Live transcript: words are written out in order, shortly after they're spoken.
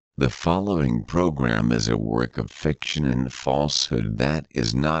The following program is a work of fiction and falsehood that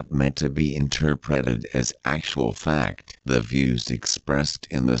is not meant to be interpreted as actual fact. The views expressed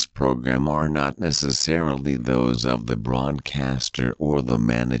in this program are not necessarily those of the broadcaster or the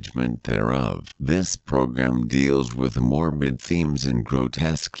management thereof. This program deals with morbid themes and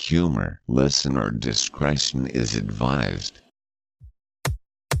grotesque humor. Listener discretion is advised.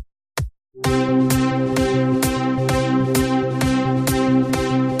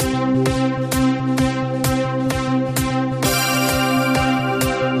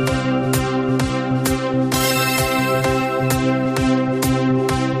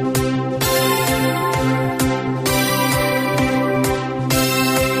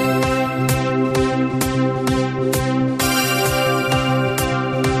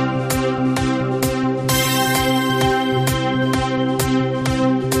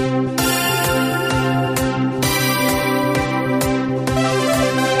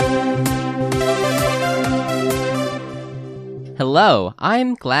 Hello,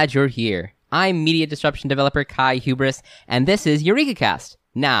 I'm glad you're here. I'm media disruption developer Kai Hubris, and this is EurekaCast,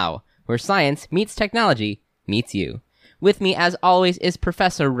 now, where science meets technology meets you. With me, as always, is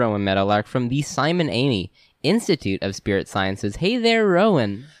Professor Rowan Meadowlark from the Simon Amey Institute of Spirit Sciences. Hey there,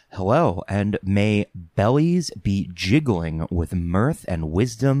 Rowan. Hello, and may bellies be jiggling with mirth and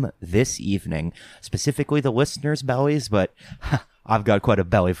wisdom this evening. Specifically the listeners' bellies, but I've got quite a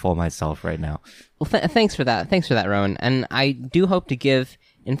belly full myself right now. Well, thanks for that. Thanks for that, Rowan. And I do hope to give,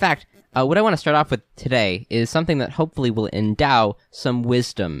 in fact, what I want to start off with today is something that hopefully will endow some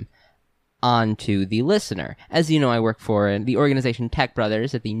wisdom onto the listener. As you know, I work for the organization Tech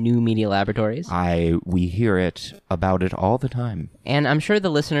Brothers at the New Media Laboratories. We hear about it all the time. And I'm sure the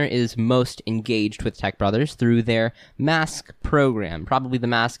listener is most engaged with Tech Brothers through their mask program. Probably the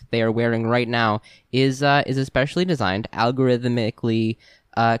mask they are wearing right now is a specially designed, algorithmically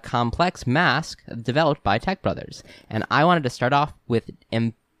complex mask developed by Tech Brothers. And I wanted to start off with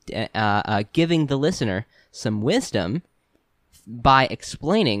giving the listener some wisdom by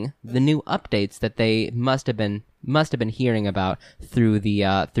explaining the new updates that they must have been hearing about through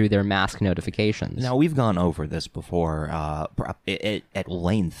their mask notifications. Now, we've gone over this before at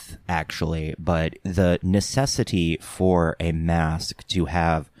length, actually, but the necessity for a mask to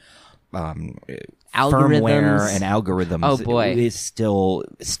have firmware and algorithms is still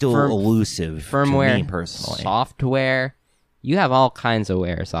elusive firmware, to me personally. Software, you have all kinds of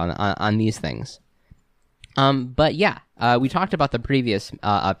wares on these things. But yeah, we talked about the previous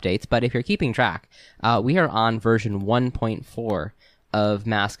updates, but if you're keeping track, we are on version 1.4 of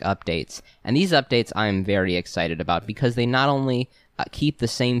mask updates. And these updates I'm very excited about because they not only keep the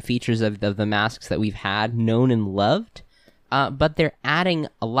same features of the masks that we've had, known and loved, but they're adding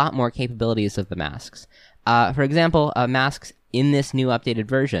a lot more capabilities of the masks. For example, masks in this new updated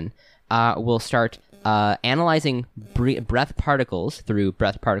version will start analyzing breath particles through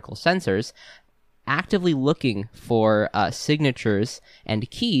breath particle sensors, actively looking for signatures and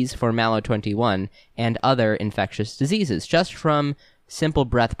keys for Mallow-21 and other infectious diseases, just from simple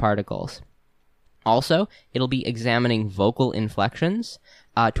breath particles. Also, it'll be examining vocal inflections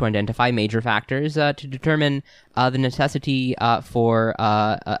to identify major factors to determine the necessity for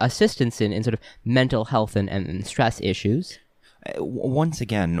assistance in sort of mental health and stress issues. Once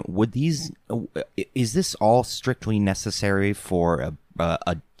again, is this all strictly necessary for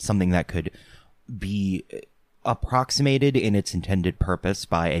something that could be approximated in its intended purpose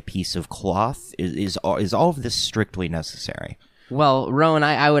by a piece of cloth? Is all of this strictly necessary? Well, Rowan,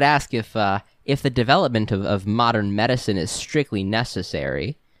 I would ask if the development of modern medicine is strictly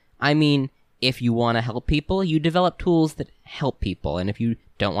necessary. I mean, if you want to help people, you develop tools that help people, and if you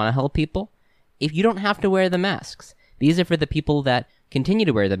don't want to help people, if you don't have to wear the masks, these are for the people that continue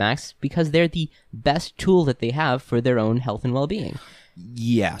to wear the masks because they're the best tool that they have for their own health and well-being.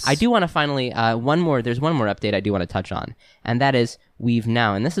 Yes. I do want to finally, there's one more update I do want to touch on, and that is we've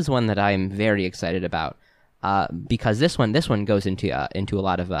now, and this is one that I am very excited about, because this one goes into a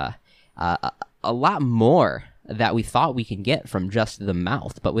lot of, a lot more that we thought we can get from just the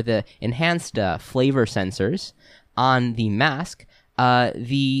mouth, but with the enhanced flavor sensors on the mask,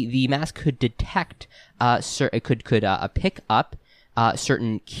 the mask could detect, it could pick up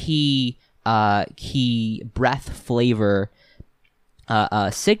certain key breath flavor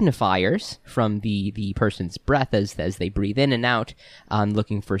signifiers from the person's breath as they breathe in and out,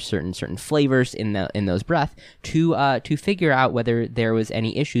 looking for certain flavors in those breath to figure out whether there was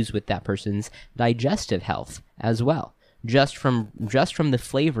any issues with that person's digestive health as well, just from the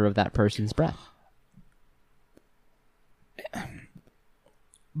flavor of that person's breath.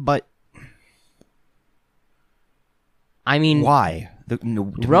 But I mean, why?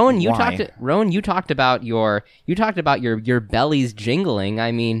 Rowan, why? You talked about your bellies jingling.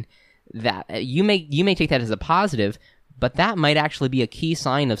 I mean, that you may take that as a positive, but that might actually be a key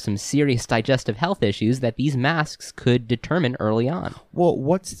sign of some serious digestive health issues that these masks could determine early on. Well,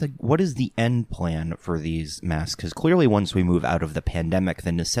 what is the end plan for these masks? Because clearly, once we move out of the pandemic,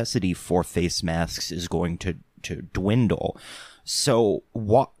 the necessity for face masks is going to dwindle. So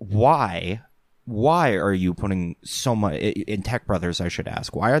why are you putting so much in Tech Brothers? I should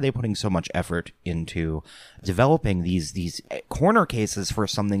ask, why are they putting so much effort into developing these corner cases for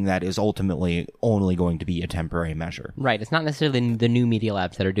something that is ultimately only going to be a temporary measure? Right. It's not necessarily the new media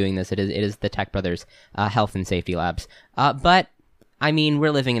labs that are doing this. It is the Tech Brothers health and safety labs. But I mean,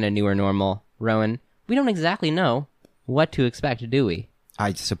 we're living in a newer normal, Rowan. We don't exactly know what to expect, do we?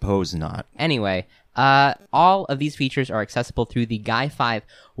 I suppose not. Anyway, all of these features are accessible through the Guy 5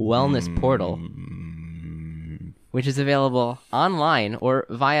 Wellness Portal, which is available online or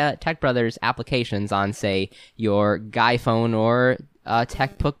via Tech Brothers applications on, say, your Guy phone or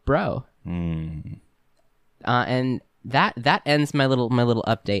TechBook Pro. And that ends my little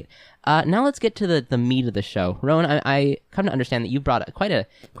update. Now let's get to the meat of the show. Rowan, I come to understand that you brought quite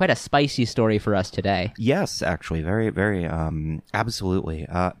a spicy story for us today. Yes, actually, very, very, absolutely.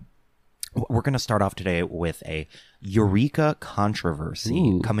 We're going to start off today with a Eureka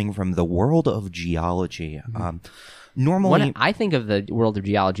controversy coming from the world of geology. Normally, I think of the world of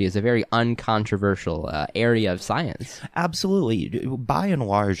geology as a very uncontroversial area of science. Absolutely. By and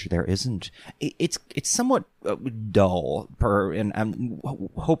large, there isn't. It's somewhat dull. And I'm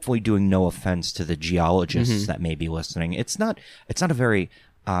hopefully doing no offense to the geologists that may be listening. It's not a very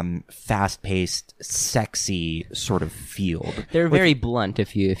fast-paced, sexy sort of field. They're very blunt,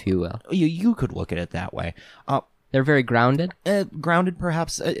 if you will. You could look at it that way. They're very grounded. Grounded,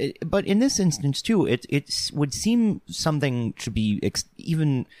 perhaps, but in this instance too, it would seem something to be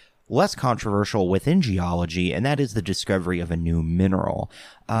even less controversial within geology, and that is the discovery of a new mineral.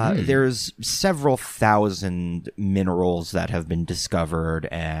 There's several thousand minerals that have been discovered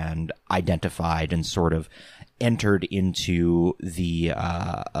and identified and sort of entered into the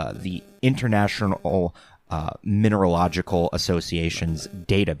International Mineralogical Association's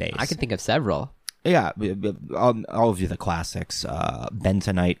database. I can think of several. Yeah, all of the classics: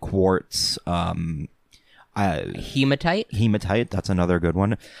 bentonite, quartz, hematite. That's another good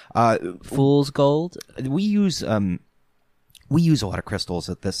one. Fool's gold. We use a lot of crystals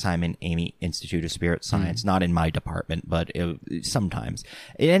at the Simon Amy Institute of Spirit Science. Not in my department, but sometimes.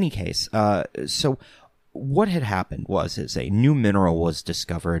 In any case, so what had happened is a new mineral was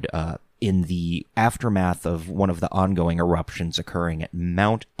discovered in the aftermath of one of the ongoing eruptions occurring at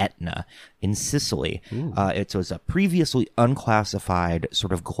Mount Etna in Sicily. It was a previously unclassified,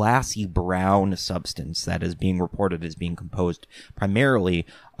 sort of glassy brown substance that is being reported as being composed primarily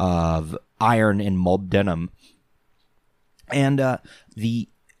of iron and molybdenum. And the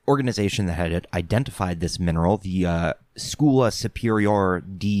organization that had identified this mineral, the Scuola Superiore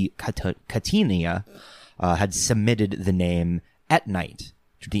di Catania, had submitted the name Etnite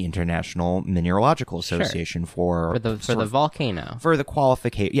to the International Mineralogical Association for the volcano, for the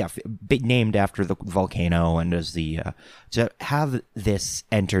qualification, named after the volcano, and as the to have this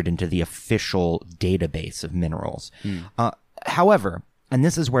entered into the official database of minerals. However, and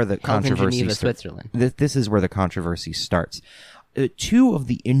this is where the controversy Geneva, Switzerland. This is where the controversy starts. Two of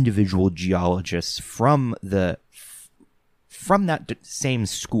the individual geologists from that same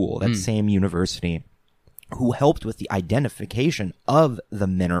school, that same university, who helped with the identification of the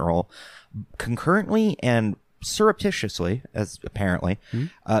mineral, concurrently and surreptitiously, as apparently,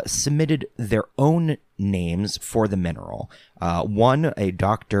 submitted their own names for the mineral. One, a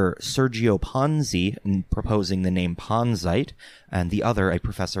Dr. Sergio Ponzi, proposing the name Ponzite, and the other, a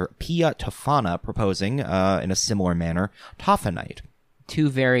Professor Pia Tofana, proposing, in a similar manner, Tophanite. Two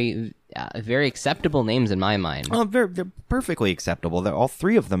very acceptable names in my mind. They're perfectly acceptable. All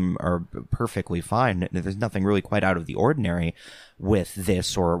three of them are perfectly fine. There's nothing really quite out of the ordinary with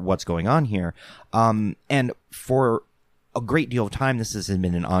this or what's going on here. And for a great deal of time, this has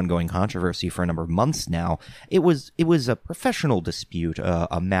been an ongoing controversy for a number of months now. It was a professional dispute,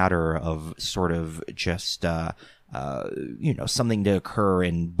 a matter of sort of just something to occur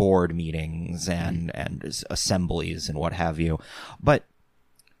in board meetings and assemblies and what have you. But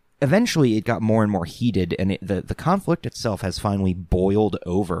eventually it got more and more heated, and the conflict itself has finally boiled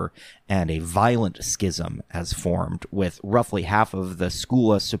over, and a violent schism has formed, with roughly half of the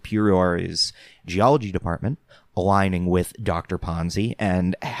Scuola Superiore's geology department aligning with Dr. Ponzi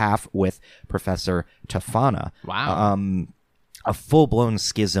and half with Professor Tofana. Wow. a full-blown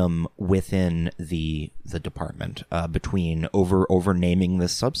schism within the department between over naming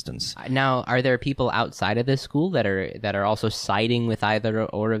this substance. Now, are there people outside of this school that are also siding with either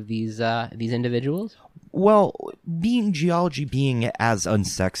or of these individuals? Well, geology being as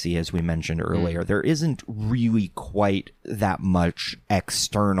unsexy as we mentioned earlier, there isn't really quite that much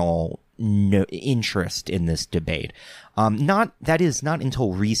external interest in this debate. Not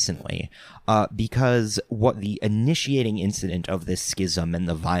until recently, because what the initiating incident of this schism and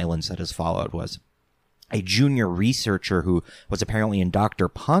the violence that has followed was a junior researcher who was apparently in Dr.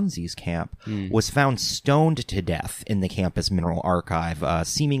 Ponzi's camp was found stoned to death in the campus mineral archive,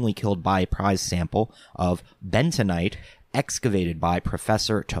 seemingly killed by a prize sample of bentonite excavated by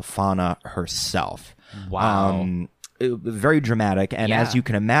Professor Tofana herself. Wow. Very dramatic, and Yeah. as you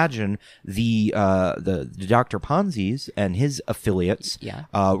can imagine, the Dr. Ponzi's and his affiliates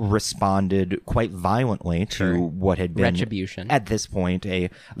responded quite violently to what had been Retribution. at this point a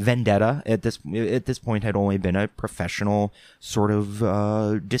vendetta. At this point, had only been a professional sort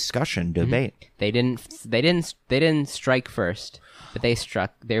of discussion debate. They didn't strike first, but they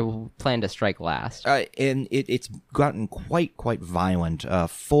planned to strike last. And it's gotten quite violent.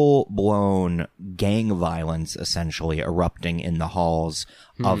 Full blown gang violence, essentially erupting in the halls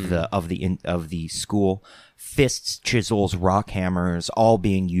of the school. Fists, chisels, rock hammers, all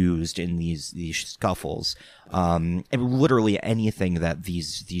being used in these scuffles. And literally anything that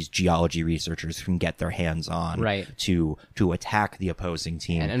these geology researchers can get their hands on, Right. to attack the opposing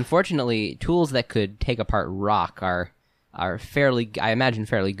team. And unfortunately, tools that could take apart rock are fairly, I imagine,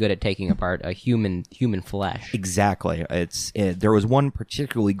 fairly good at taking apart a human flesh. Exactly. There was one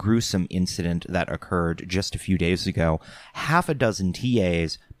particularly gruesome incident that occurred just a few days ago. Half a dozen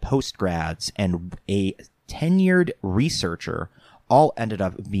TAs, postgrads, and a tenured researcher all ended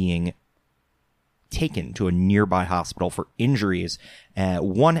up being taken to a nearby hospital for injuries.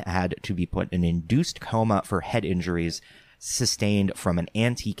 One had to be put in induced coma for head injuries sustained from an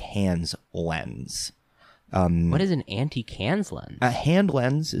antique Hans lens. What is an anti-cans lens? A hand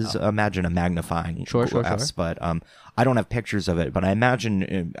lens is, imagine a magnifying glass, but I don't have pictures of it, but I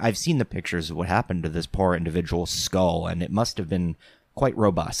imagine, I've seen the pictures of what happened to this poor individual's skull, and it must have been quite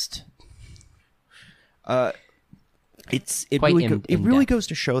robust. It really goes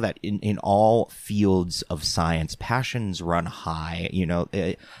to show that in all fields of science, passions run high.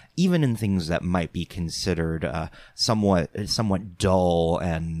 Even in things that might be considered somewhat dull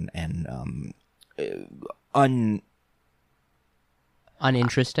and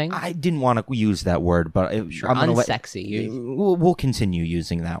uninteresting. I didn't want to use that word, but I'm gonna unsexy. We'll continue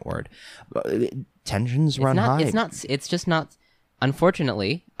using that word. Tensions run high. It's just not.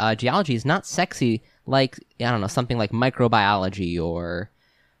 Unfortunately, geology is not sexy like, I don't know, something like microbiology or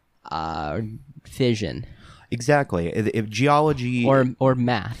fission. Exactly. If geology or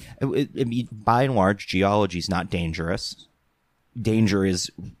math. By and large, geology is not dangerous. Danger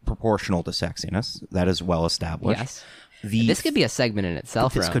is proportional to sexiness. That is well established. Yes. This could be a segment in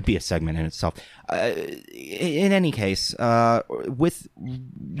itself. This could be a segment in itself. In any case, with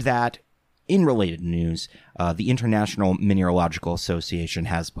that, in related news, the International Mineralogical Association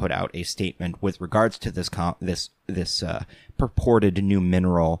has put out a statement with regards to this purported new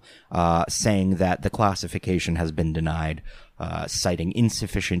mineral, saying that the classification has been denied, citing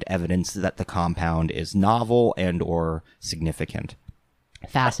insufficient evidence that the compound is novel and or significant.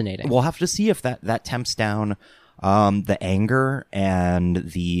 Fascinating. We'll have to see if that tempts down the anger and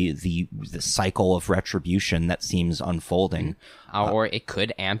the cycle of retribution that seems unfolding, or it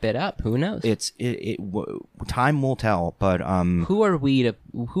could amp it up. Who knows? Time will tell. But who are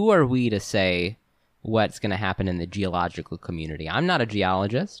we to say what's going to happen in the geological community? I'm not a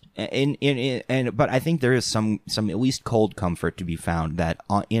geologist. But I think there is some at least cold comfort to be found that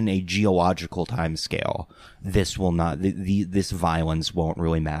in a geological time scale, this will not this violence won't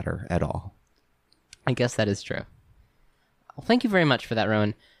really matter at all. I guess that is true. Well, thank you very much for that,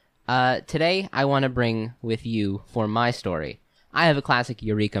 Rowan. Today, I want to bring with you, for my story, I have a classic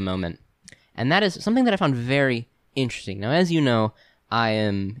eureka moment. And that is something that I found very interesting. Now, as you know,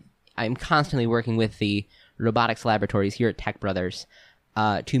 I'm constantly working with the robotics laboratories here at Tech Brothers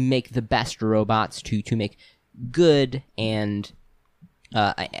to make the best robots, to make good and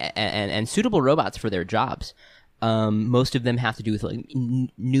suitable robots for their jobs. Most of them have to do with like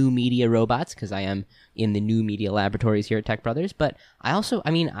new media robots, because I am in the new media laboratories here at Tech Brothers. But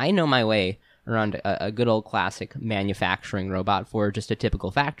I know my way around a good old classic manufacturing robot for just a typical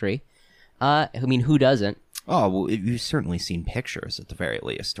factory. Who doesn't? Oh, well, you've certainly seen pictures at the very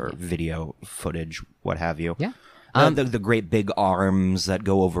least, or video footage, what have you. Yeah. The great big arms that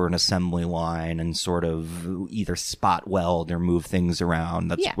go over an assembly line and sort of either spot weld or move things around.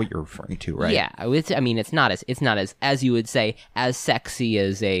 That's Yeah. what you're referring to, right? Yeah, it's not as you would say, as sexy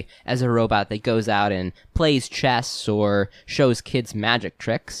as a robot that goes out and plays chess or shows kids magic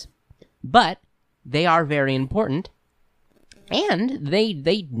tricks, but they are very important, and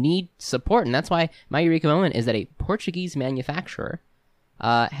they need support, and that's why my Eureka moment is that a Portuguese manufacturer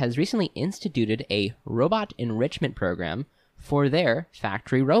has recently instituted a robot enrichment program for their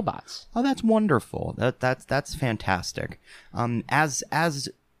factory robots. Oh, that's wonderful. That's fantastic. As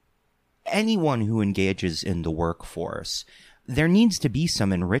anyone who engages in the workforce, there needs to be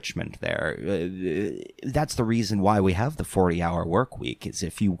some enrichment there. That's the reason why we have the 40-hour work week. Is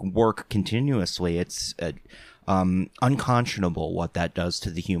if you work continuously, it's unconscionable what that does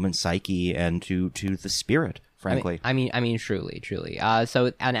to the human psyche and to the spirit. Frankly, I mean, truly.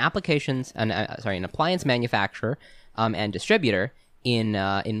 So, an appliance manufacturer and distributor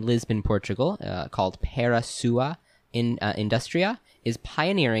in Lisbon, Portugal, called Para Sua Industria, is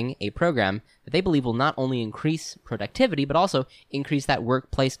pioneering a program that they believe will not only increase productivity but also increase that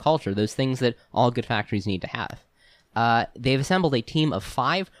workplace culture, those things that all good factories need to have. They've assembled a team of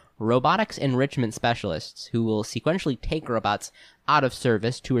 5 robotics enrichment specialists who will sequentially take robots out of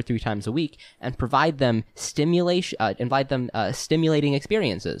service 2 or 3 times a week and provide them stimulating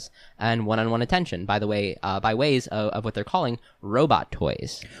experiences and one-on-one attention. By the way, by ways of what they're calling robot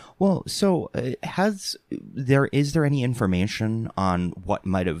toys. Well, so is there any information on what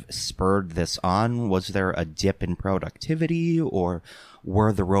might have spurred this on? Was there a dip in productivity, or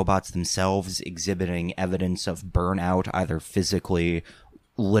were the robots themselves exhibiting evidence of burnout, either physically,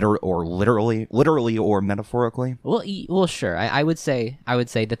 literally or metaphorically? Well, sure. I would say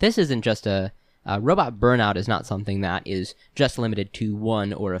that this isn't just a robot burnout is not something that is just limited to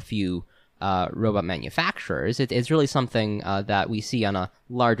one or a few robot manufacturers. It's really something that we see on a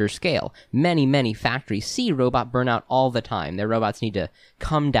larger scale. Many factories see robot burnout all the time. Their robots need to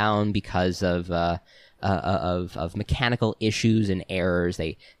come down because of mechanical issues and errors.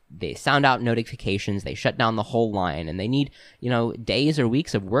 They sound out notifications, they shut down the whole line, and they need, days or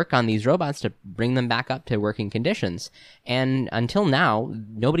weeks of work on these robots to bring them back up to working conditions. And until now,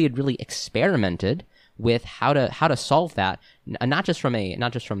 nobody had really experimented with how to solve that, not just from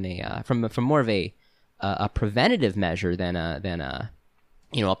more of a preventative measure than a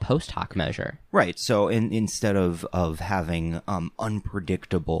post hoc measure. Right. So instead of having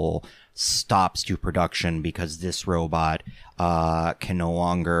unpredictable stops to production because this robot can no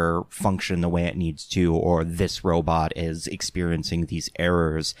longer function the way it needs to, or this robot is experiencing these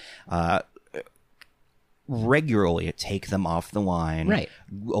errors, regularly take them off the line, right?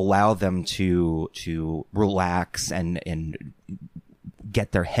 Allow them to relax and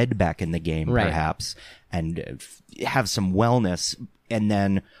get their head back in the game, right, perhaps, and have some wellness, and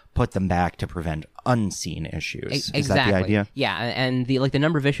then put them back to prevent unseen issues. Exactly. Is that the idea? Yeah, and the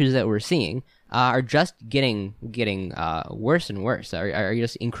number of issues that we're seeing are just getting worse and worse. Are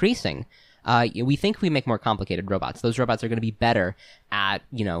just increasing. We think we make more complicated robots. Those robots are going to be better at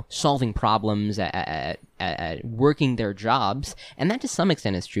solving problems, at working their jobs, and that to some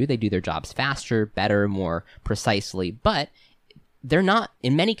extent is true. They do their jobs faster, better, more precisely, but they're not,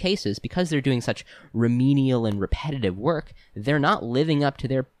 in many cases, because they're doing such remedial and repetitive work, they're not living up to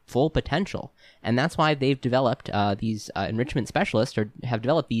their full potential. And that's why they've developed these enrichment specialists, or have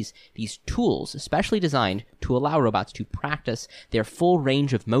developed these tools especially designed to allow robots to practice their full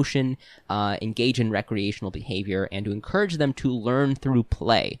range of motion, engage in recreational behavior, and to encourage them to learn through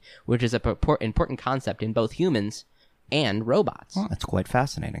play, which is an important concept in both humans and robots. Well, that's quite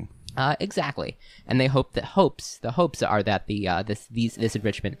fascinating. Exactly, and the hopes are that this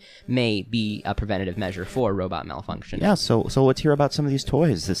enrichment may be a preventative measure for robot malfunction. Yeah, so let's hear about some of these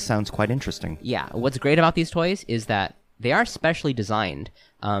toys. This sounds quite interesting. Yeah, what's great about these toys is that they are specially designed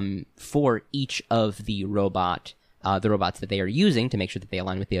for each of the robots that they are using to make sure that they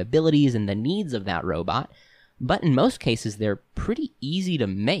align with the abilities and the needs of that robot. But in most cases, they're pretty easy to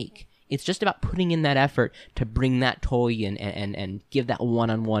make. It's just about putting in that effort to bring that toy in and give that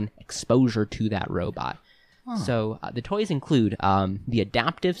one-on-one exposure to that robot. Huh. So the toys include the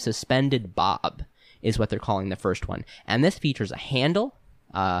Adaptive Suspended Bob is what they're calling the first one. And this features a handle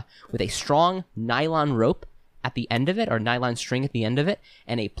with a strong nylon rope at the end of it, or nylon string at the end of it,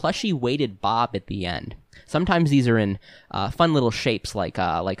 and a plushy weighted bob at the end. Sometimes these are in fun little shapes like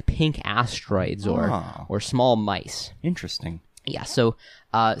pink asteroids or small mice. Interesting. Yeah, so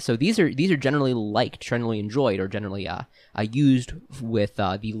these are generally liked, generally enjoyed, or generally used with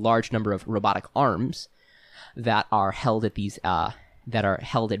the large number of robotic arms that are held at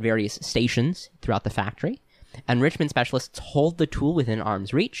various stations throughout the factory. Enrichment specialists hold the tool within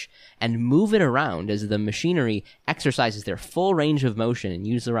arm's reach and move it around as the machinery exercises their full range of motion and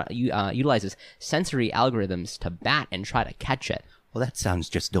utilizes sensory algorithms to bat and try to catch it. Well, that sounds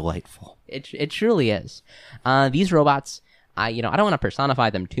just delightful. It truly is. These robots, I don't want to personify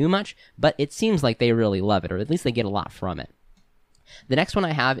them too much, but it seems like they really love it, or at least they get a lot from it. The next one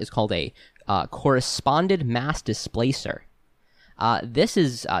I have is called a corresponded mass displacer. This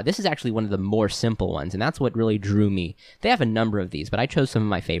is actually one of the more simple ones, and that's what really drew me. They have a number of these, but I chose some of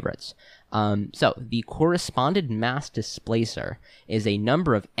my favorites. So the corresponded mass displacer is a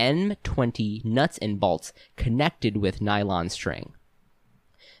number of M20 nuts and bolts connected with nylon string.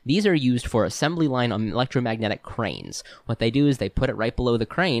 These are used for assembly line on electromagnetic cranes. What they do is they put it right below the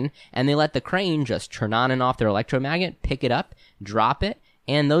crane, and they let the crane just turn on and off their electromagnet, pick it up, drop it,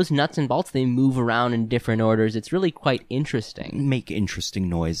 and those nuts and bolts, they move around in different orders. It's really quite interesting. Make interesting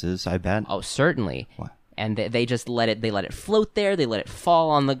noises, I bet. Oh, certainly. What? And they just let it float there, they let it fall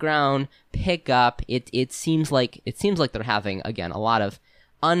on the ground, pick up. It seems like they're having, again, a lot of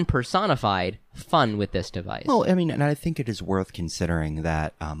unpersonified fun with this device. Well, I mean, and I think it is worth considering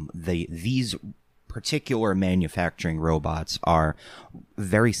that these particular manufacturing robots are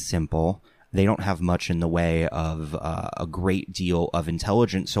very simple. They don't have much in the way of a great deal of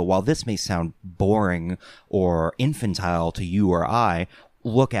intelligence. So while this may sound boring or infantile to you or I,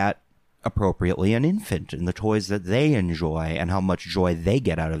 look at appropriately an infant and the toys that they enjoy and how much joy they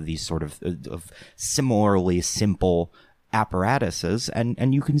get out of these sort of similarly simple apparatuses,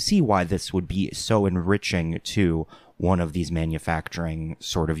 and you can see why this would be so enriching to one of these manufacturing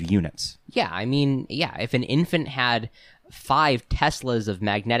sort of units. Yeah, I mean, if an infant had 5 Teslas of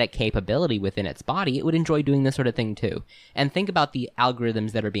magnetic capability within its body, it would enjoy doing this sort of thing too. And think about the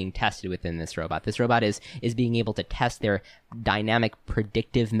algorithms that are being tested within this robot. This robot is being able to test their dynamic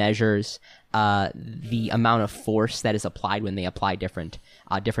predictive measures, the amount of force that is applied when they apply different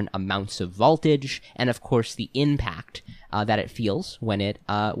amounts of voltage, and of course the impact that it feels when it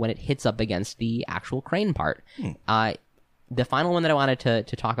hits up against the actual crane part. The final one that I wanted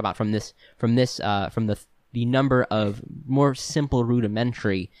to talk about from the number of more simple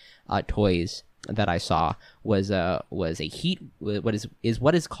rudimentary toys that I saw was a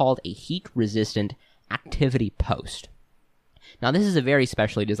what is called a heat resistant activity post. Now this is a very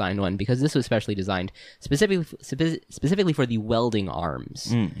specially designed one because this was specially designed specifically for the welding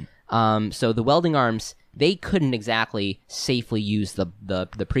arms. So the welding arms, they couldn't exactly safely use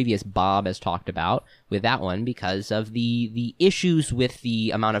the previous Bob as talked about with that one because of the issues with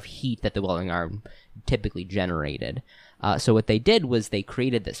the amount of heat that the welding arm typically generated. So what they did was they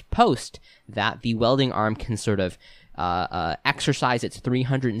created this post that the welding arm can sort of exercise its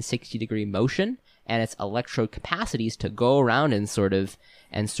 360-degree motion and its electrode capacities to go around and sort of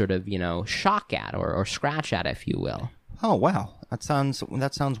shock at or scratch at, if you will. Oh wow, that sounds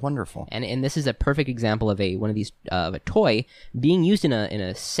wonderful. And this is a perfect example of a toy being used in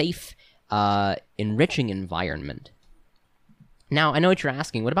a safe, enriching environment. Now, I know what you're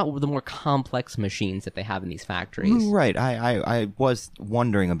asking. What about the more complex machines that they have in these factories? Right. I was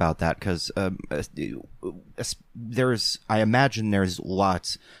wondering about that because I imagine there's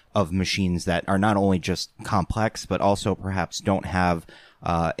lots of machines that are not only just complex, but also perhaps don't have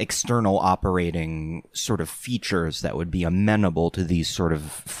external operating sort of features that would be amenable to these sort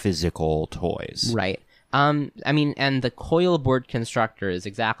of physical toys. Right. I mean, and the coil board constructor is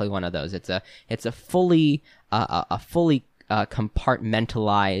exactly one of those. It's a fully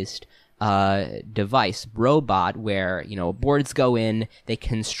compartmentalized device, robot, where boards go in, they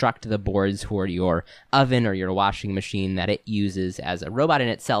construct the boards for your oven or your washing machine that it uses as a robot in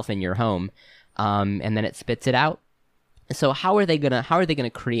itself in your home, and then it spits it out. So how are they gonna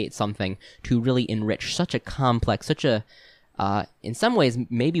create something to really enrich such a complex, in some ways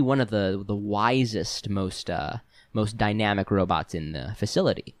maybe one of the wisest, most dynamic robots in the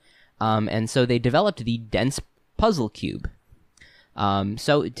facility? And so they developed the dense puzzle cube.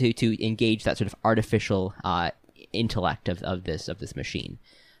 So to engage that sort of artificial intellect of this machine.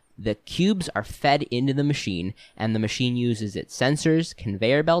 The cubes are fed into the machine, and the machine uses its sensors,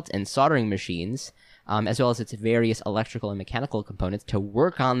 conveyor belts, and soldering machines, as well as its various electrical and mechanical components to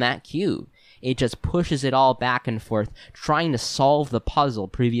work on that cube. It just pushes it all back and forth, trying to solve the puzzle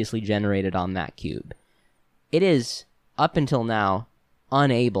previously generated on that cube. It is, up until now,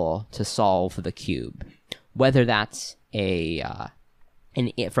 unable to solve the cube. Whether that's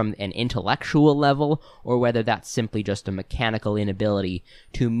from an intellectual level, or whether that's simply just a mechanical inability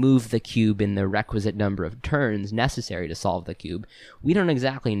to move the cube in the requisite number of turns necessary to solve the cube, we don't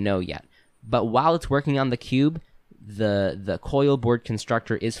exactly know yet. But while it's working on the cube, the coil board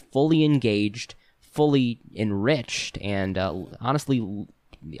constructor is fully engaged, fully enriched and honestly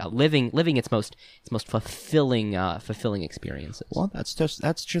living its most fulfilling experiences. Well, that's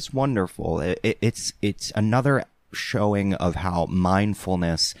just wonderful. It's another showing of how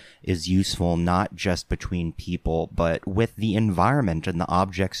mindfulness is useful not just between people, but with the environment and the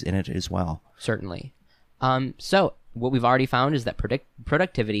objects in it as well. Certainly. So what we've already found is that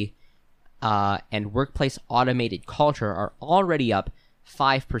productivity and workplace automated culture are already up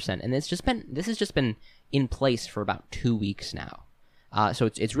 5%, and this has just been in place for about 2 weeks now. So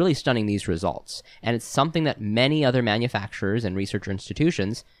it's really stunning, these results, and it's something that many other manufacturers and research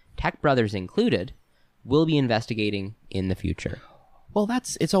institutions, Tech Brothers included, will be investigating in the future. Well,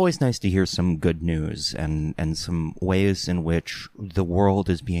 it's always nice to hear some good news and some ways in which the world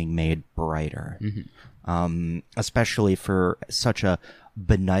is being made brighter, especially for such a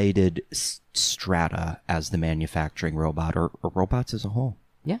benighted strata as the manufacturing robot or robots as a whole.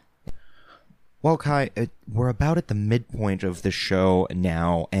 Yeah. Well, Kai, we're about at the midpoint of the show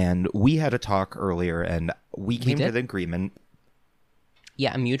now, and we had a talk earlier, and we came to the agreement.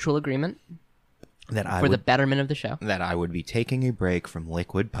 Yeah, a mutual agreement. That the betterment of the show. That I would be taking a break from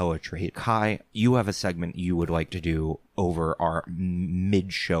liquid poetry. Kai, you have a segment you would like to do over our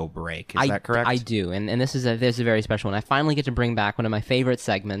mid-show break. Is that correct? I do, and this is a very special one. I finally get to bring back one of my favorite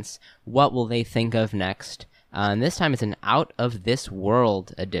segments, What Will They Think of Next? And this time it's an Out of This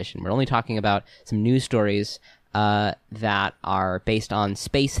World edition. We're only talking about some news stories that are based on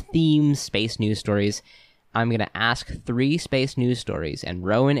space themes, space news stories. I'm going to ask 3 space news stories, and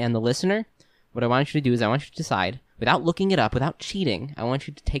Rowan and the listener, what I want you to do is I want you to decide, without looking it up, without cheating, I want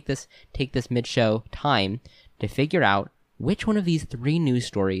you to take this mid-show time to figure out which one of these 3 news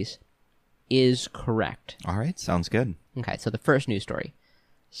stories is correct. All right, sounds good. Okay, so the first news story.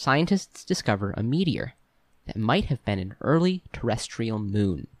 Scientists discover a meteor that might have been an early terrestrial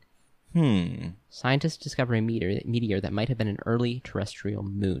moon. Scientists discover a meteor that might have been an early terrestrial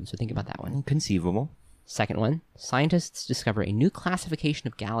moon. So think about that one. Conceivable. Second one. Scientists discover a new classification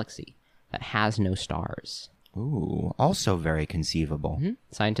of galaxy that has no stars. Ooh, also very conceivable.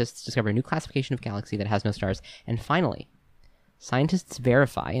 Scientists discover a new classification of galaxy that has no stars. And finally, scientists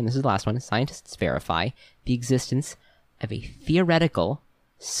verify, and this is the last one, scientists verify the existence of a theoretical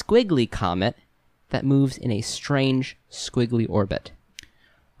squiggly comet that moves in a strange squiggly orbit.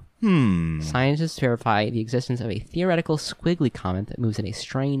 Scientists verify the existence of a theoretical squiggly comet that moves in a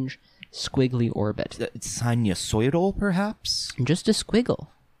strange squiggly orbit. Sinusoidal, perhaps? Just a squiggle.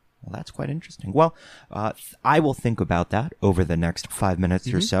 Well, that's quite interesting. Well, I will think about that over the next 5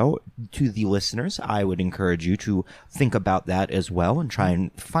 minutes or so. To the listeners, I would encourage you to think about that as well and try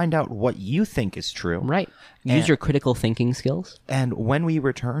and find out what you think is true. Right. Use your critical thinking skills. And when we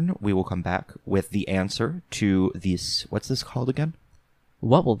return, we will come back with the answer to these... What's this called again?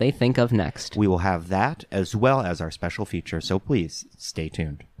 What will they think of next? We will have that as well as our special feature, so please stay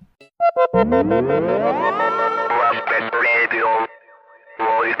tuned.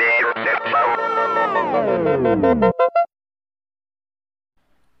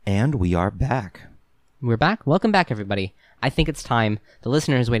 And we are back. We're back. Welcome back, everybody. I think it's time. The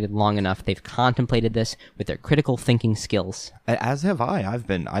listener has waited long enough. They've contemplated this with their critical thinking skills. As have I. I've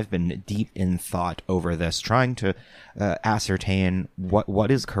been deep in thought over this, trying to ascertain what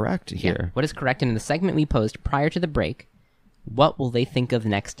is correct here. Yeah, what is correct? And in the segment we posed prior to the break, what will they think of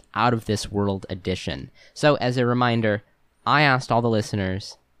next Out of This World edition? So, as a reminder, I asked all the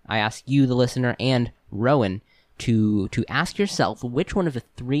listeners, I asked you, the listener, and Rowan, to ask yourself which one of the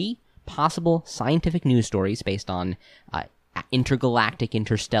 3 possible scientific news stories based on intergalactic,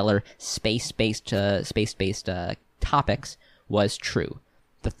 interstellar, space-based topics was true.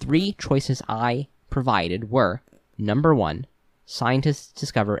 The 3 choices I provided were, number 1, scientists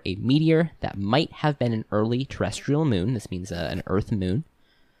discover a meteor that might have been an early terrestrial moon. This means an Earth moon.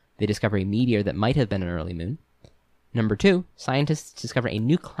 They discover a meteor that might have been an early moon. Number 2, scientists discover a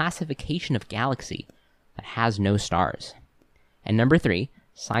new classification of galaxy that has no stars. And number 3,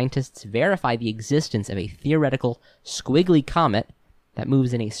 scientists verify the existence of a theoretical squiggly comet that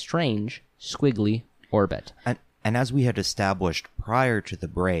moves in a strange squiggly orbit. And as we had established prior to the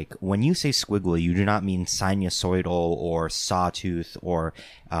break, when you say squiggly, you do not mean sinusoidal or sawtooth or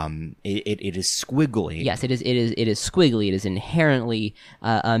it is squiggly. Yes, it is squiggly. It is inherently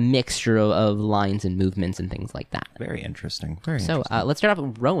a mixture of lines and movements and things like that. Very interesting. So let's start off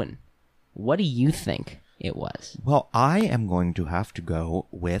with Rowan. What do you think it was? Well, I am going to have to go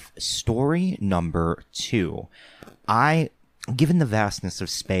with story number 2. Given the vastness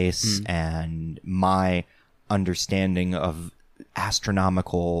of space and my understanding of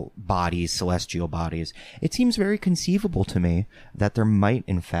astronomical bodies, celestial bodies, it seems very conceivable to me that there might,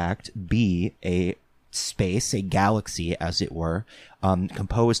 in fact, be a space, a galaxy, as it were,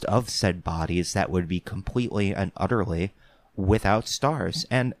 composed of said bodies that would be completely and utterly without stars.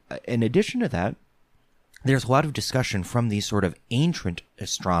 And in addition to that, there's a lot of discussion from these sort of ancient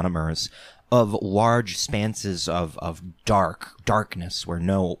astronomers of large expanses of darkness where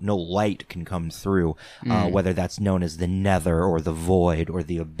no light can come through, whether that's known as the nether or the void or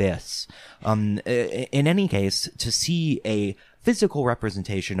the abyss. In any case, to see a physical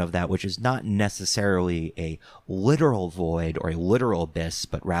representation of that, which is not necessarily a literal void or a literal abyss,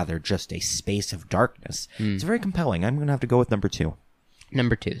 but rather just a space of darkness, it's very compelling. I'm going to have to go with number 2.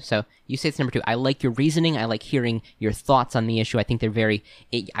 Number 2. So you say it's number 2. I like your reasoning. I like hearing your thoughts on the issue. I think they're very.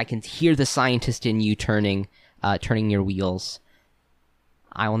 I can hear the scientist in you turning your wheels.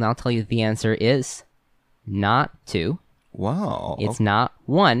 I will now tell you that the answer is not 2. Wow. It's not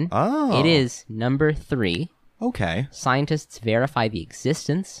 1. Oh. It is number 3. Okay. Scientists verify the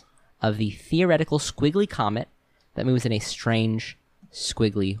existence of the theoretical squiggly comet that moves in a strange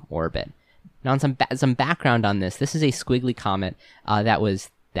squiggly orbit. Now, some background on this. This is a squiggly comet that was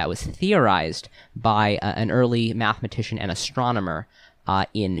theorized by an early mathematician and astronomer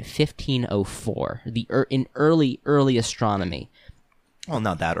in 1504. In early astronomy. Well,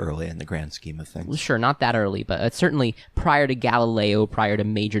 not that early in the grand scheme of things. Sure, not that early, but certainly prior to Galileo, prior to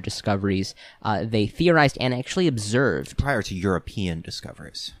major discoveries, they theorized and actually observed. Prior to European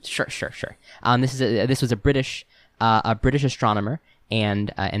discoveries. Sure. This was a British astronomer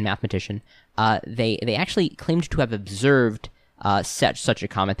and mathematician. They actually claimed to have observed such a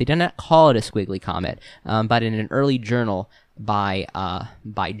comet. They did not call it a squiggly comet, but in an early journal by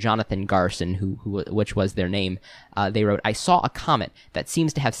Jonathan Garson, which was their name, they wrote, "I saw a comet that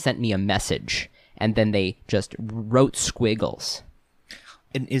seems to have sent me a message," and then they just wrote squiggles.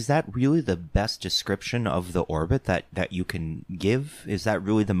 And is that really the best description of the orbit that you can give? Is that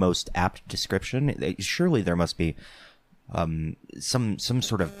really the most apt description? Surely there must be some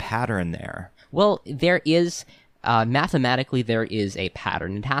sort of pattern there. Well, there is. Mathematically, there is a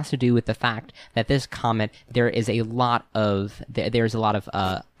pattern. It has to do with the fact that this comet, there's a lot of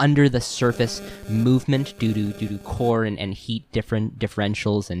under the surface movement due to core and heat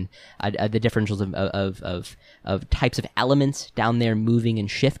differentials and the differentials of types of elements down there moving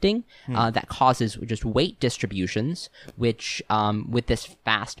and shifting that causes just weight distributions, which with this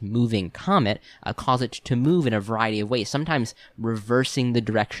fast moving comet cause it to move in a variety of ways. Sometimes reversing the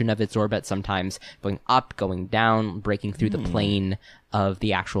direction of its orbit, sometimes going up, going down, breaking through the plane of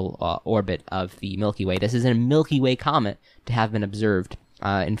the actual orbit of the Milky Way. This is a Milky Way comet to have been observed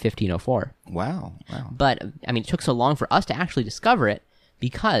in 1504. Wow. But, I mean, it took so long for us to actually discover it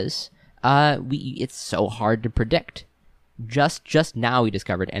because it's so hard to predict. Just now we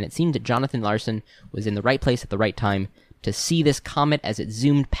discovered it, and it seemed that Jonathan Larson was in the right place at the right time to see this comet as it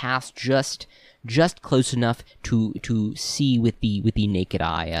zoomed past just close enough to see with the naked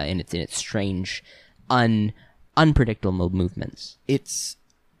eye in its strange, unpredictable movements. It's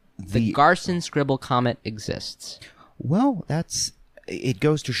the Garson Scribble comet exists. Well, it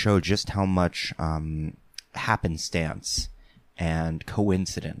goes to show just how much happenstance and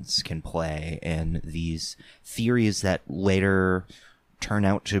coincidence can play in these theories that later turn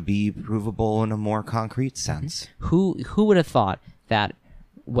out to be provable in a more concrete sense. Who would have thought that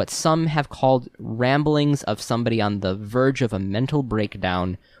what some have called ramblings of somebody on the verge of a mental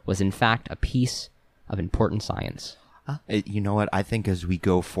breakdown was in fact a piece of important science? You know what? I think as we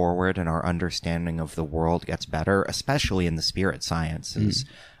go forward and our understanding of the world gets better, especially in the spirit sciences,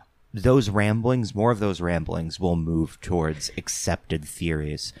 more of those ramblings will move towards accepted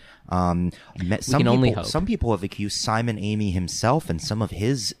theories. We can only hope. Some people have accused Simon Amy himself and some of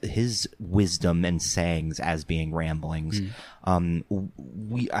his wisdom and sayings as being ramblings. I'm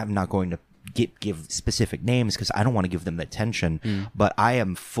not going to give specific names because I don't want to give them the attention, but I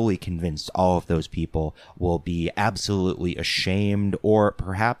am fully convinced all of those people will be absolutely ashamed or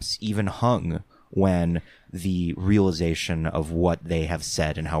perhaps even hung when the realization of what they have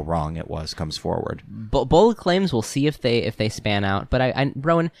said and how wrong it was comes forward. Bold claims. We'll see if they span out. But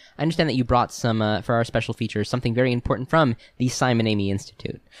Rowan, I understand that you brought some for our special features something very important from the Simon Amy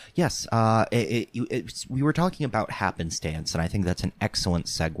Institute. Yes, we were talking about happenstance, and I think that's an excellent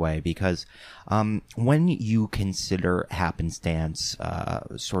segue because when you consider happenstance,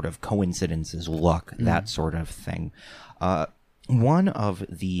 sort of coincidences, luck, that sort of thing, one of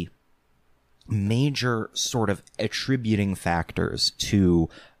the major sort of attributing factors to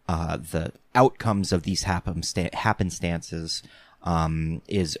the outcomes of these happenstances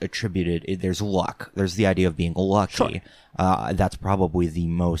is attributed. There's luck. There's the idea of being lucky. Sure. That's probably the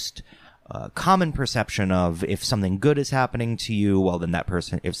most common perception of if something good is happening to you, well, then that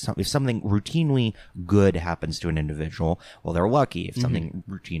person, if something routinely good happens to an individual, well, they're lucky. If something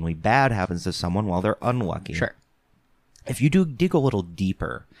routinely bad happens to someone, well, they're unlucky. Sure. If you do dig a little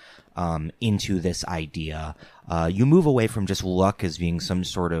deeper into this idea, you move away from just luck as being some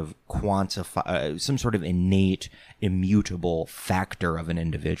sort of some sort of innate, immutable factor of an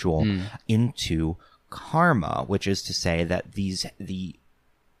individual into karma, which is to say that these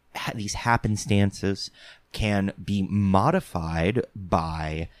happenstances can be modified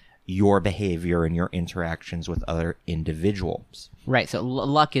by your behavior and your interactions with other individuals. Right. So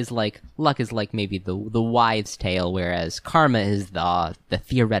luck is like maybe the wives' tale, whereas karma is the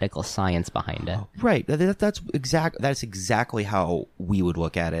theoretical science behind it. Right. That's exactly how we would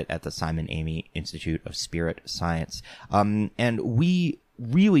look at it at the Simon Amy Institute of Spirit Science. And we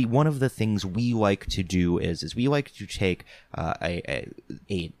really, one of the things we like to do is we like to take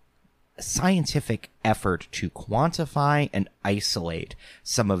a scientific effort to quantify and isolate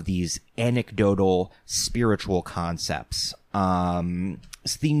some of these anecdotal spiritual concepts.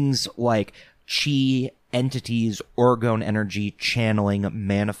 Things like chi, entities, orgone energy, channeling,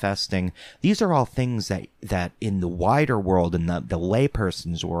 manifesting. These are all things that in the wider world, in the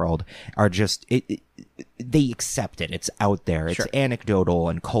layperson's world, are just, they accept it. It's out there. It's Sure. anecdotal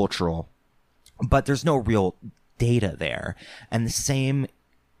and cultural, but there's no real data there. And the same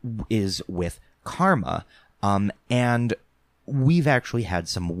is with karma. And we've actually had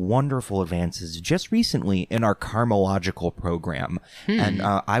some wonderful advances just recently in our karmological program. And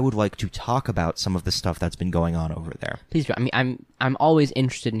I would like to talk about some of the stuff that's been going on over there. Please do. I mean, I'm always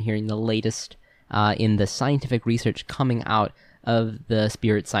interested in hearing the latest in the scientific research coming out of the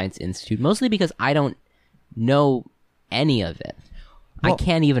Spirit Science Institute, mostly because I don't know any of it. I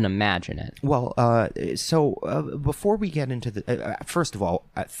can't even imagine it. Well, so before we get into the... first of all,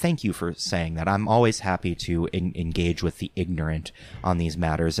 thank you for saying that. I'm always happy to engage with the ignorant on these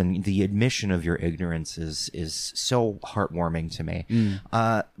matters, and the admission of your ignorance is so heartwarming to me.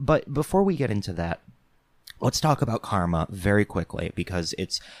 But before we get into that, let's talk about karma very quickly, because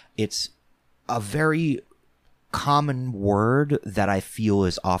it's a very common word that I feel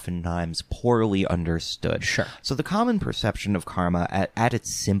is oftentimes poorly understood. Sure. So the common perception of karma at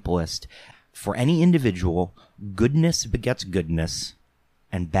its simplest, for any individual, goodness begets goodness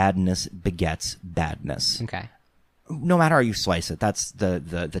and badness begets badness. Okay. No matter how you slice it, that's the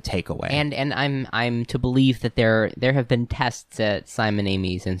takeaway. And I'm to believe that there have been tests at Simon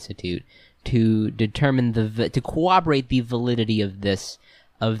Amy's Institute to determine to corroborate the validity of this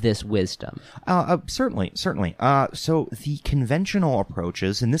wisdom. Certainly. So the conventional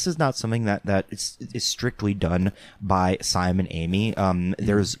approaches, and this is not something that is strictly done by Simon Amy.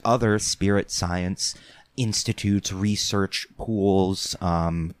 There's other spirit science institutes, research pools.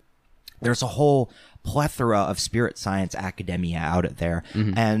 There's a whole plethora of spirit science academia out there,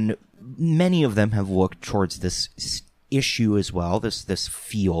 and many of them have looked towards this issue as well, this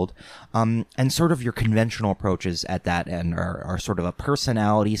field, and sort of your conventional approaches at that end are sort of a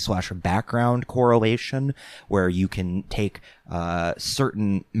personality / background correlation, where you can take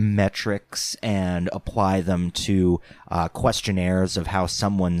certain metrics and apply them to questionnaires of how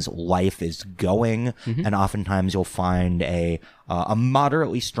someone's life is going, and oftentimes you'll find a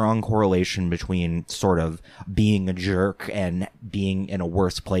moderately strong correlation between sort of being a jerk and being in a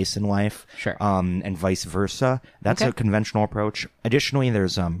worse place in life. Sure. And vice versa. That's a conventional approach. Additionally,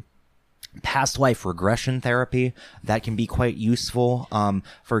 there's past life regression therapy that can be quite useful.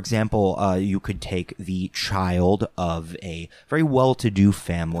 For example, you could take the child of a very well-to-do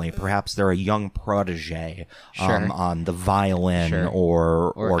family. Perhaps they're a young protege on the violin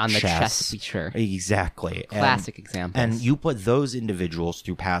or on chess. the chess. Sure. Exactly. Classic examples. And you put those individuals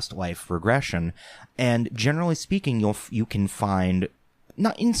through past life regression, and generally speaking, you can find,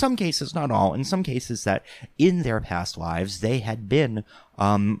 not in some cases, not all, in some cases, that in their past lives they had been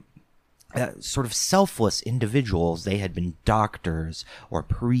sort of selfless individuals. They had been doctors or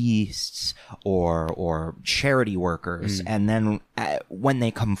priests or charity workers, and then when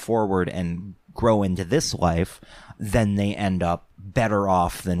they come forward and grow into this life, then they end up better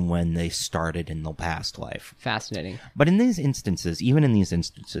off than when they started in the past life. Fascinating. But in these instances, even in these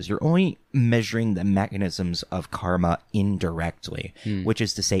instances, you're only measuring the mechanisms of karma indirectly, which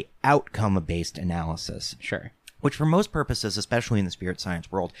is to say outcome-based analysis. Sure. Which for most purposes, especially in the spirit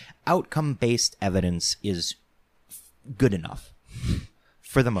science world, outcome-based evidence is good enough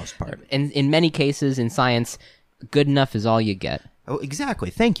for the most part. And in many cases in science, good enough is all you get. Oh, exactly.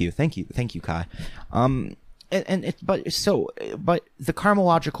 Thank you, Kai. but the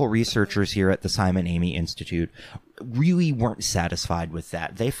karmological researchers here at the Simon Amy Institute really weren't satisfied with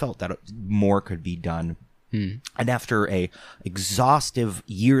that. They felt that more could be done. And after a exhaustive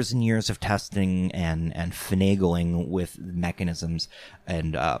years and years of testing and finagling with mechanisms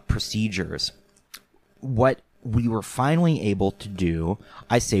and procedures, what we were finally able to do,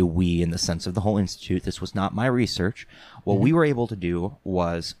 I say we in the sense of the whole institute, this was not my research, what we were able to do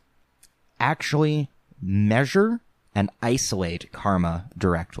was actually measure and isolate karma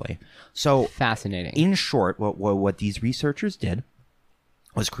directly. So Fascinating. in short, what these researchers did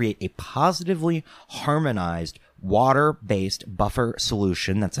was create a positively harmonized water-based buffer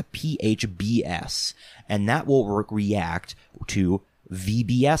solution that's a PHBS, and that will react to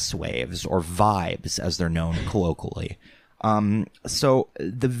VBS waves, or vibes as they're known colloquially. So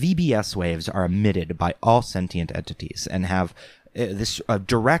the VBS waves are emitted by all sentient entities and have this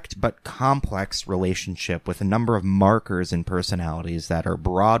direct but complex relationship with a number of markers and personalities that are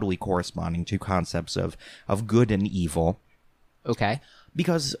broadly corresponding to concepts of good and evil. Okay.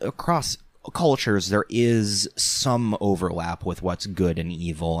 Because across cultures, there is some overlap with what's good and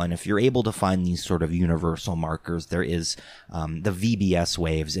evil. And if you're able to find these sort of universal markers, there is the VBS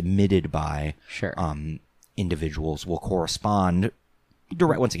waves emitted by Sure. Individuals will correspond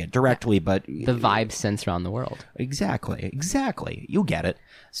directly, but The vibe sense around the world. Exactly. You get it.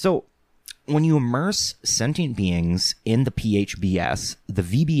 So when you immerse sentient beings in the PHBS, the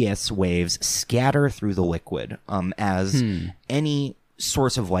VBS waves scatter through the liquid, as any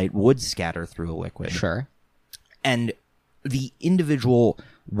source of light would scatter through a liquid. Sure. And the individual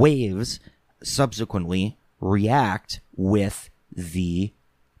waves subsequently react with the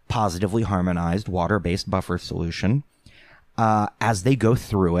positively harmonized water-based buffer solution as they go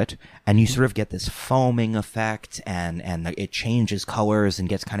through it, and you sort of get this foaming effect, and it changes colors and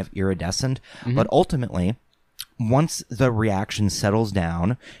gets kind of iridescent. But ultimately, once the reaction settles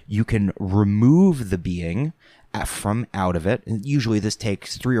down, you can remove the being from out of it. Usually this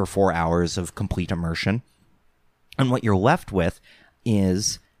takes 3 or 4 hours of complete immersion. And what you're left with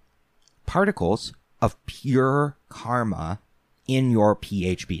is particles of pure karma in your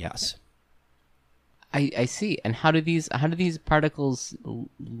PHBS. I see. And how do these particles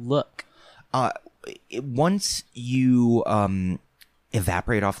look? Once you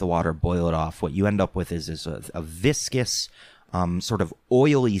evaporate off the water, boil it off, what you end up with is a viscous, sort of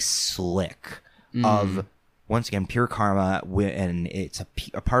oily slick of, once again, pure karma, and it's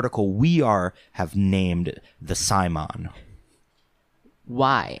a particle we have named the Simon.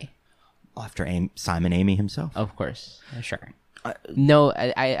 Why? After Simon Amy himself. Of course. Sure. No,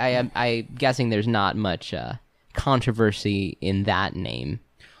 I'm guessing there's not much controversy in that name.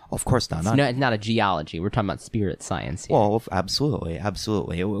 Of course not. No, it's not a geology. We're talking about spirit science here. Well, absolutely.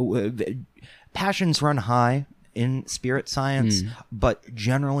 Passions run high in spirit science, but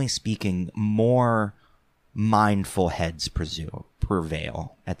generally speaking, more mindful heads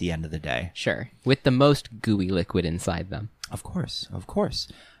prevail at the end of the day. Sure. With the most gooey liquid inside them. Of course.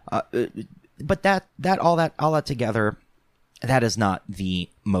 But all that together, that is not the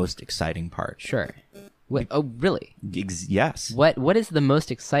most exciting part. Sure. Oh, really? Yes. What is the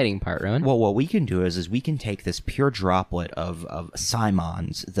most exciting part, Rowan? Well, what we can do is we can take this pure droplet of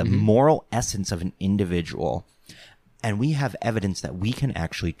Simons, the moral essence of an individual, and we have evidence that we can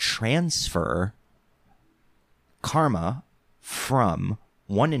actually transfer karma from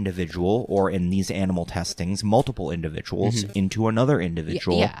one individual, or in these animal testings, multiple individuals, into another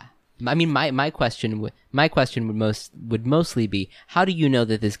individual. Yeah. I mean, my question would mostly be, how do you know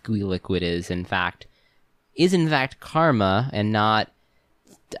that this gooey liquid is in fact karma and not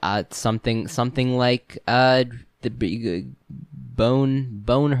something like the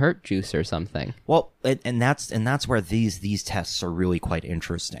bone hurt juice or something? Well, and that's where these tests are really quite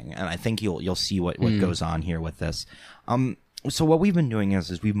interesting, and I think you'll see what goes on here with this. So what we've been doing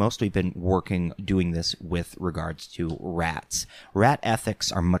is we've mostly been doing this with regards to rats. Rat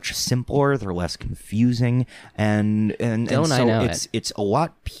ethics are much simpler; they're less confusing, and so it's a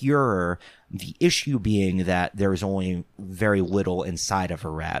lot purer. The issue being that there's only very little inside of a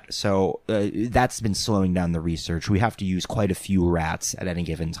rat, so that's been slowing down the research. We have to use quite a few rats at any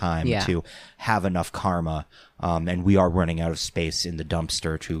given time to have enough karma, and we are running out of space in the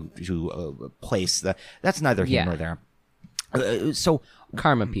dumpster to place the. That's neither here nor there. So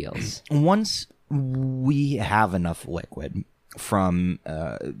karma peels. Once we have enough liquid from,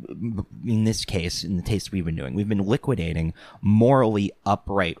 in this case, in the taste we've been liquidating morally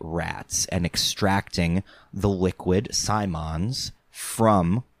upright rats and extracting the liquid Simons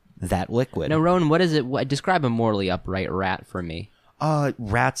from that liquid. Now, Rowan, what is it? Describe a morally upright rat for me.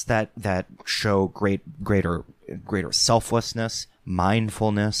 Rats that show greater selflessness,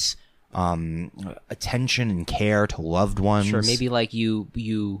 mindfulness, attention and care to loved ones. Sure, maybe like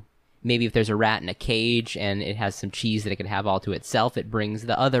maybe if there's a rat in a cage and it has some cheese that it could have all to itself, it brings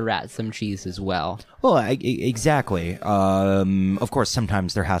the other rat some cheese as well. Well, exactly. Of course,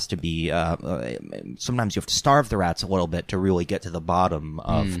 sometimes there has to be. Sometimes you have to starve the rats a little bit to really get to the bottom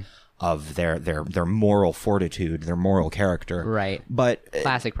of their moral fortitude, their moral character. Right. But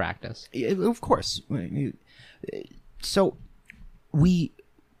Classic practice. of course. So we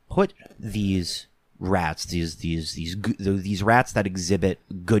put these rats, these rats that exhibit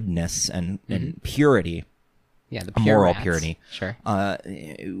goodness and purity. Yeah, the pure moral rats. purity. Sure.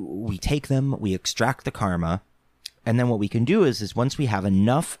 We take them, we extract the karma, and then what we can do is once we have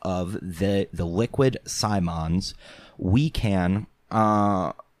enough of the liquid simons, we can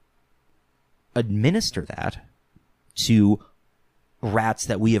administer that to rats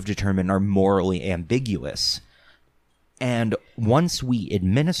that we have determined are morally ambiguous. And once we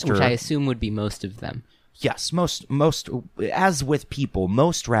administer, Which I assume would be most of them. yes, most as with people,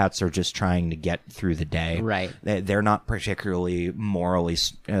 most rats are just trying to get through the day. Right. They're not particularly morally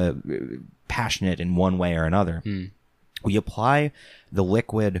passionate in one way or another. We apply the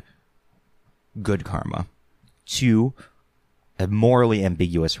liquid good karma to morally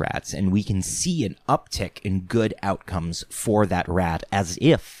ambiguous rats, and we can see an uptick in good outcomes for that rat as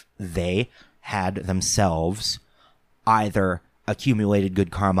if they had themselves either accumulated good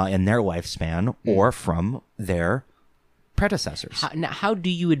karma in their lifespan or from their predecessors. How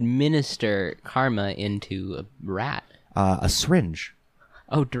do you administer karma into a rat? A syringe.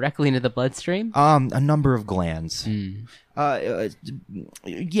 Oh, directly into the bloodstream? A number of glands. Yeah,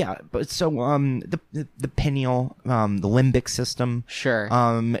 but so the pineal, the limbic system. Sure.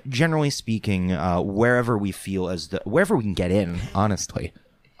 Generally speaking, wherever we can get in, honestly,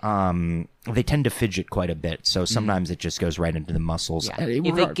 they tend to fidget quite a bit. So sometimes it just goes right into the muscles. Yeah.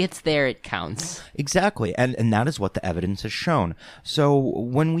 If it gets there, it counts. Exactly, and that is what the evidence has shown. So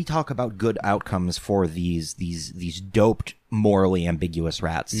when we talk about good outcomes for these doped, morally ambiguous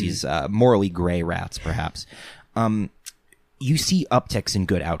rats, these morally gray rats, perhaps, you see upticks in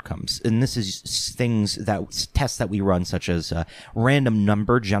good outcomes, and this is tests that we run, such as random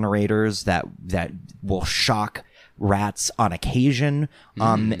number generators that will shock rats on occasion.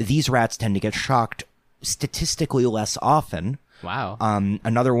 These rats tend to get shocked statistically less often. Wow.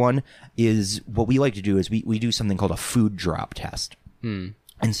 Another one is what we like to do is we do something called a food drop test. And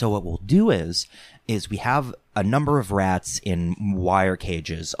so what we'll do is we have a number of rats in wire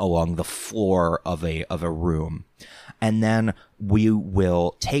cages along the floor of a room. And then we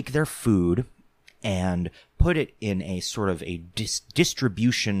will take their food and put it in a sort of a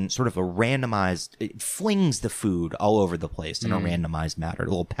distribution, sort of a randomized, it flings the food all over the place in a randomized manner,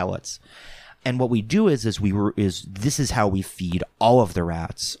 little pellets. And what we do is this is how we feed all of the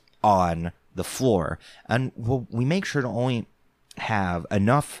rats on the floor. And we make sure to only have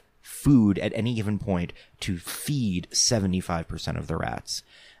enough food at any given point to feed 75% of the rats.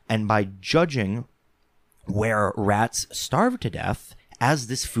 And by judging where rats starve to death, as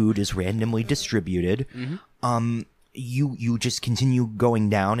this food is randomly distributed, you just continue going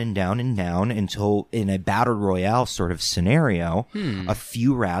down and down and down until, in a battle royale sort of scenario, a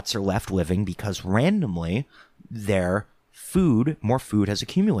few rats are left living because randomly more food has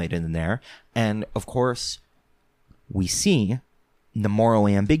accumulated in there. And of course, we see the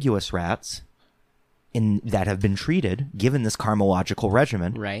morally ambiguous rats that have been treated, given this karmological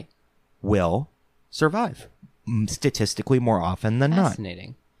regimen, Right. will survive statistically more often than not.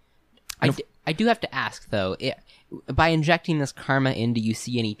 Fascinating. I do have to ask, though, by injecting this karma in, do you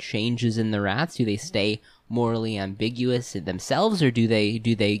see any changes in the rats? Do they stay morally ambiguous themselves, or do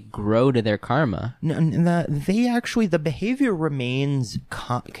they grow to their karma? The behavior remains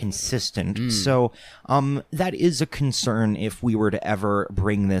consistent. So that is a concern if we were to ever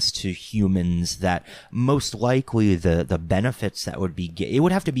bring this to humans, that most likely the benefits that would be, it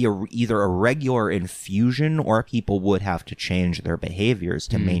would have to be either a regular infusion, or people would have to change their behaviors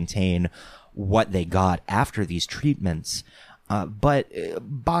to maintain what they got after these treatments. But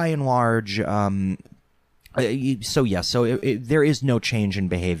by and large, there is no change in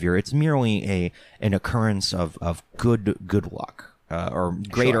behavior. It's merely an occurrence of good luck, or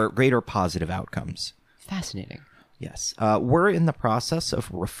greater positive outcomes. Fascinating. Yes. We're in the process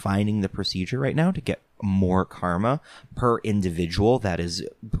of refining the procedure right now to get more karma per individual that is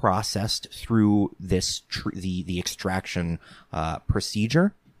processed through this the extraction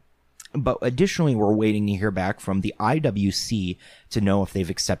procedure. But additionally, we're waiting to hear back from the IWC to know if they've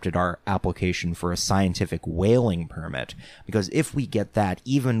accepted our application for a scientific whaling permit. Because if we get that,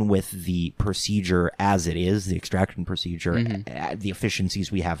 even with the procedure as it is, the extraction procedure, the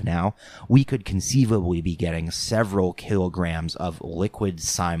efficiencies we have now, we could conceivably be getting several kilograms of liquid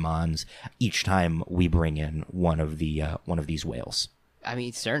Simons each time we bring in one of these whales. I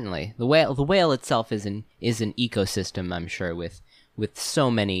mean, certainly the whale itself is an ecosystem, I'm sure, with so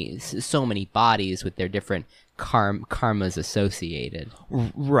many bodies with their different karmas associated.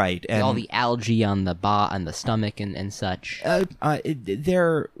 Right, and all the algae on the stomach and such.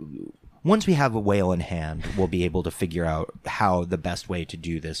 Once we have a whale in hand, we'll be able to figure out how the best way to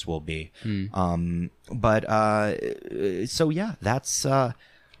do this will be. So yeah, that's.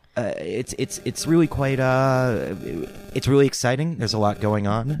 It's really quite it's really exciting. There's a lot going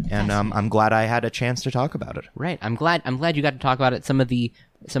on, and I'm glad I had a chance to talk about it. Right. I'm glad you got to talk about it. Some of the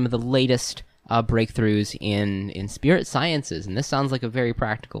latest breakthroughs in spirit sciences, and this sounds like a very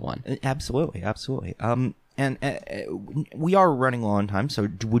practical one. Absolutely. And we are running low on time, so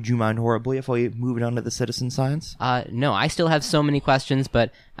would you mind horribly if we move on to the citizen science? No, I still have so many questions,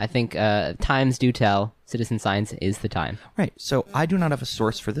 but I think times do tell. Citizen science is the time. Right, so I do not have a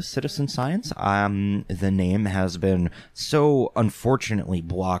source for this citizen science. The name has been so unfortunately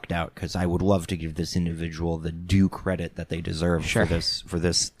blocked out because I would love to give this individual the due credit that they deserve for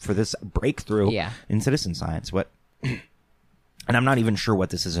this breakthrough in citizen science. And I'm not even sure what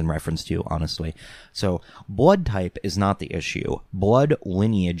this is in reference to, honestly. So, blood type is not the issue. Blood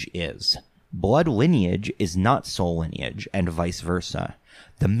lineage is. Blood lineage is not soul lineage, and vice versa.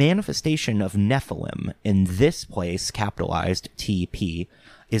 The manifestation of Nephilim, in this place capitalized TP,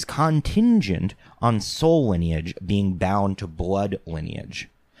 is contingent on soul lineage being bound to blood lineage.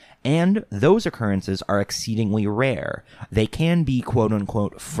 And those occurrences are exceedingly rare. They can be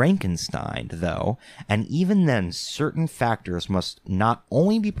quote-unquote Frankenstein, though, and even then certain factors must not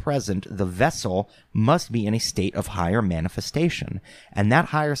only be present, the vessel must be in a state of higher manifestation. And that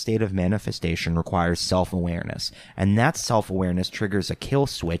higher state of manifestation requires self-awareness. And that self-awareness triggers a kill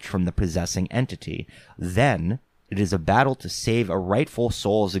switch from the possessing entity. Then it is a battle to save a rightful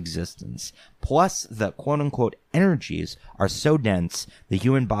soul's existence. Plus, the quote-unquote energies are so dense, the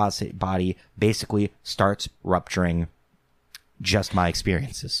human body basically starts rupturing. Just my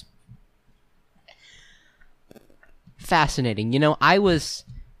experiences. Fascinating. I was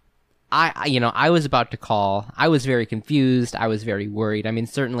about to call. I was very confused. I was very worried. I mean,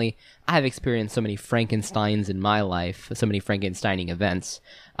 certainly, I have experienced so many Frankensteins in my life, so many Frankensteining events.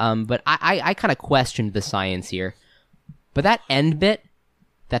 But I kind of questioned the science here. But that end bit,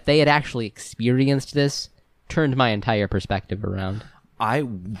 that they had actually experienced this, turned my entire perspective around. I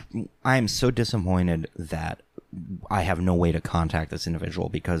am so disappointed that I have no way to contact this individual,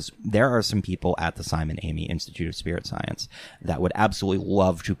 because there are some people at the Simon Amy Institute of Spirit Science that would absolutely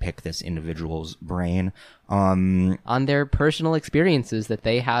love to pick this individual's brain on their personal experiences that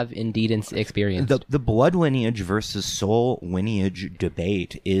they have indeed experienced. The blood lineage versus soul lineage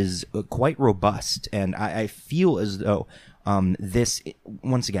debate is quite robust, and I feel as though this,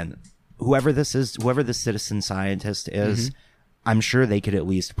 once again, whoever this citizen scientist is, I'm sure they could at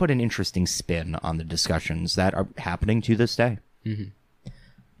least put an interesting spin on the discussions that are happening to this day.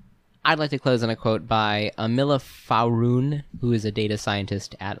 I'd like to close on a quote by Amila Faroon, who is a data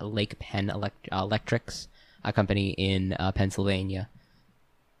scientist at Lake Penn Electrics, a company in Pennsylvania.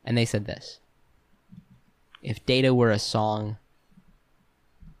 And they said this: "If data were a song,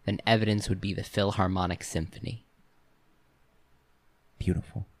 then evidence would be the Philharmonic Symphony."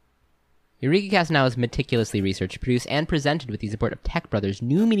 Beautiful. EurekaCast Now is meticulously researched, produced, and presented with the support of Tech Brothers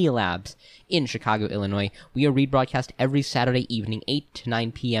New Media Labs in Chicago, Illinois. We are rebroadcast every Saturday evening, 8 to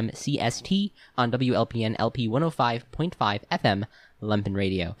 9 p.m. CST on WLPN LP 105.5 FM, Lumpen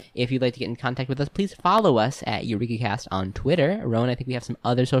Radio. If you'd like to get in contact with us, please follow us at EurekaCast on Twitter. Rowan, I think we have some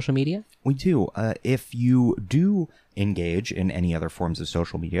other social media. We do. If you do engage in any other forms of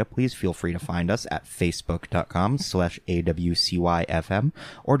social media, please feel free to find us at facebook.com/awcyfm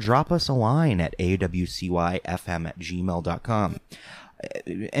or drop us a line at awcyfm@gmail.com.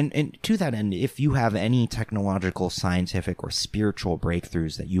 And to that end, if you have any technological, scientific, or spiritual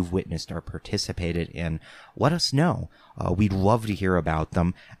breakthroughs that you've witnessed or participated in, let us know. We'd love to hear about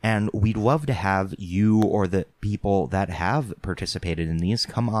them, and we'd love to have you or the people that have participated in these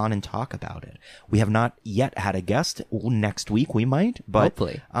come on and talk about it. We have not yet had a guest. Next week we might, but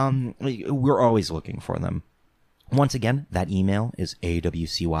hopefully. We're always looking for them. Once again, that email is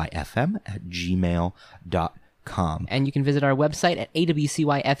awcyfm@gmail.com. And you can visit our website at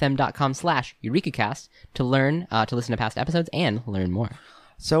awcyfm.com/EurekaCast to learn, to listen to past episodes and learn more.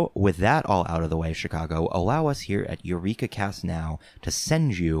 So, with that all out of the way, Chicago, allow us here at Eureka Cast Now to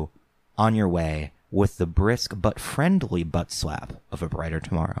send you on your way with the brisk but friendly butt slap of a brighter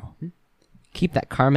tomorrow. Keep that karma